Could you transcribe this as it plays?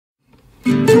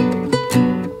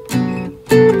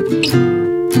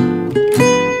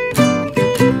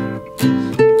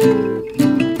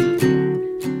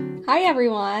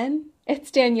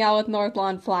Danielle with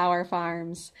Northlawn Flower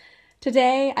Farms.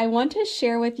 Today, I want to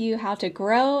share with you how to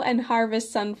grow and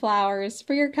harvest sunflowers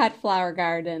for your cut flower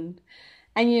garden.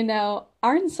 And you know,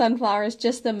 aren't sunflowers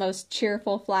just the most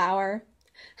cheerful flower?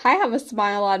 I have a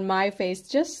smile on my face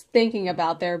just thinking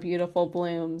about their beautiful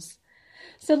blooms.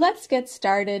 So let's get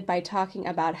started by talking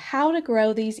about how to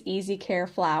grow these easy care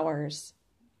flowers.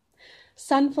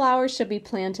 Sunflowers should be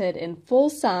planted in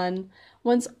full sun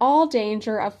once all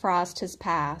danger of frost has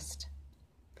passed.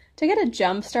 To get a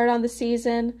jump start on the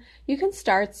season, you can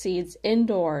start seeds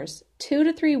indoors 2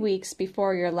 to 3 weeks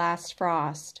before your last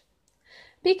frost.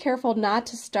 Be careful not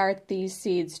to start these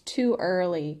seeds too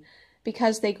early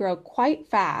because they grow quite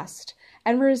fast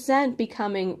and resent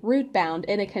becoming root-bound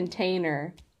in a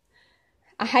container.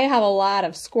 I have a lot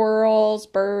of squirrels,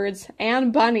 birds,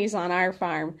 and bunnies on our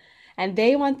farm, and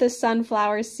they want the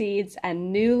sunflower seeds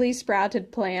and newly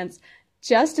sprouted plants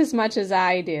just as much as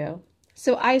I do.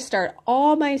 So I start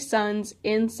all my suns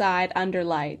inside under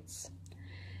lights.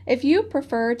 If you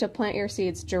prefer to plant your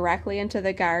seeds directly into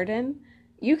the garden,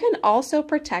 you can also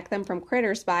protect them from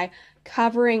critters by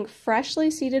covering freshly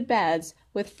seeded beds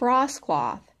with frost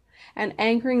cloth and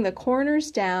anchoring the corners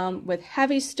down with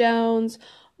heavy stones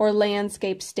or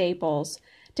landscape staples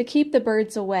to keep the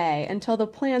birds away until the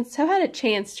plants have had a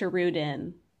chance to root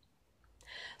in.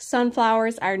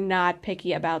 Sunflowers are not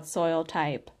picky about soil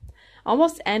type.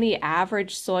 Almost any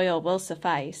average soil will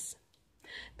suffice.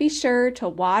 Be sure to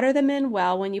water them in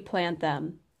well when you plant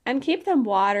them, and keep them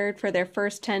watered for their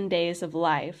first 10 days of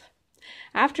life.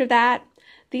 After that,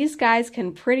 these guys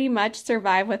can pretty much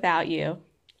survive without you.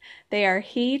 They are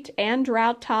heat and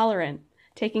drought tolerant,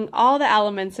 taking all the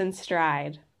elements in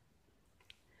stride.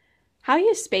 How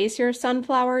you space your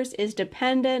sunflowers is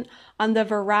dependent on the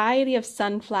variety of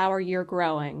sunflower you're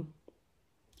growing.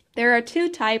 There are 2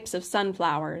 types of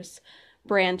sunflowers,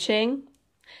 branching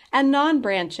and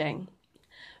non-branching.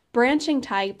 Branching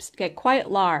types get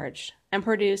quite large and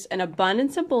produce an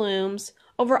abundance of blooms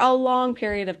over a long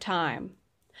period of time.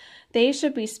 They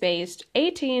should be spaced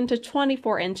 18 to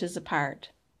 24 inches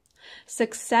apart.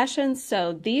 Succession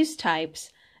sow these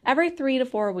types every 3 to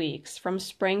 4 weeks from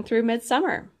spring through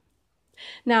midsummer.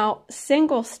 Now,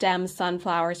 single stem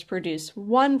sunflowers produce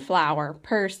 1 flower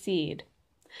per seed.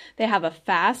 They have a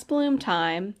fast bloom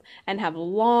time and have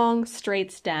long,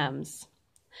 straight stems.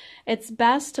 It's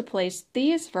best to place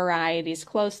these varieties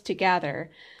close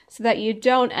together so that you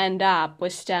don't end up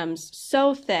with stems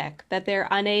so thick that they're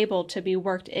unable to be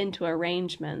worked into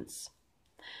arrangements.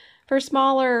 For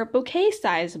smaller,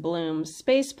 bouquet-sized blooms,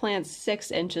 space plants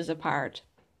 6 inches apart.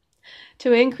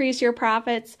 To increase your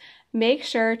profits, make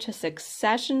sure to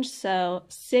succession sow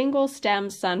single-stem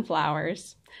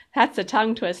sunflowers. That's a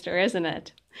tongue twister, isn't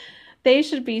it? They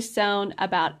should be sown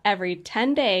about every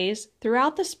 10 days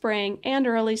throughout the spring and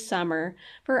early summer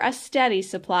for a steady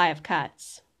supply of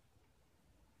cuts.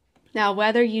 Now,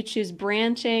 whether you choose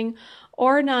branching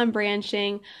or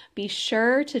non-branching, be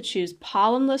sure to choose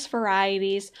pollenless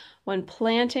varieties when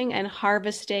planting and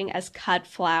harvesting as cut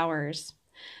flowers.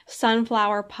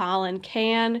 Sunflower pollen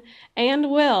can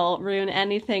and will ruin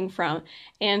anything from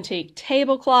antique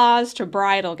tablecloths to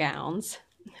bridal gowns.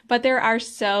 But there are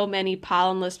so many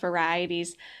pollenless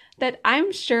varieties that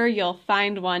I'm sure you'll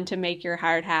find one to make your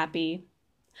heart happy.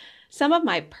 Some of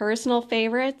my personal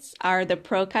favorites are the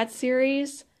Pro Cut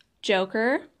series,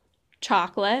 Joker,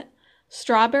 Chocolate,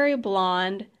 Strawberry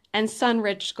Blonde, and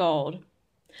Sun-Rich Gold.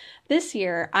 This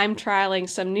year, I'm trialing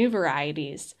some new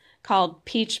varieties called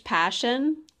Peach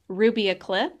Passion, Ruby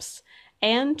Eclipse,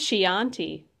 and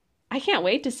Chianti. I can't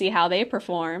wait to see how they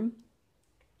perform.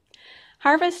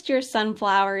 Harvest your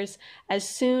sunflowers as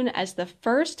soon as the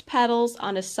first petals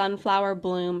on a sunflower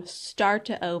bloom start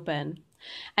to open,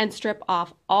 and strip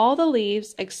off all the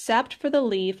leaves except for the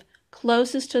leaf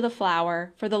closest to the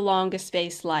flower for the longest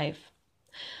spaced life.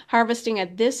 Harvesting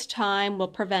at this time will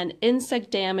prevent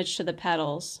insect damage to the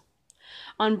petals.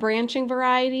 On branching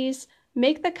varieties,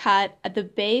 make the cut at the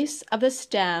base of the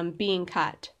stem being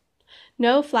cut.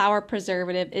 No flower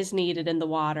preservative is needed in the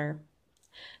water.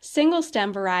 Single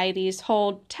stem varieties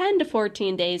hold 10 to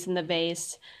 14 days in the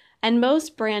vase, and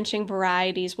most branching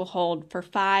varieties will hold for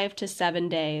 5 to 7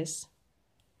 days.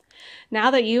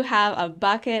 Now that you have a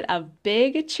bucket of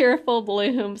big, cheerful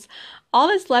blooms, all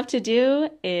that's left to do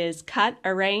is cut,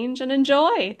 arrange, and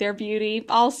enjoy their beauty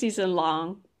all season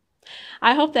long.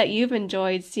 I hope that you've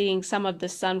enjoyed seeing some of the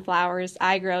sunflowers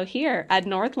I grow here at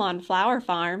Northlawn Flower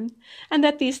Farm, and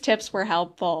that these tips were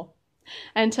helpful.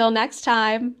 Until next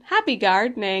time, happy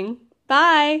gardening!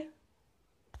 Bye!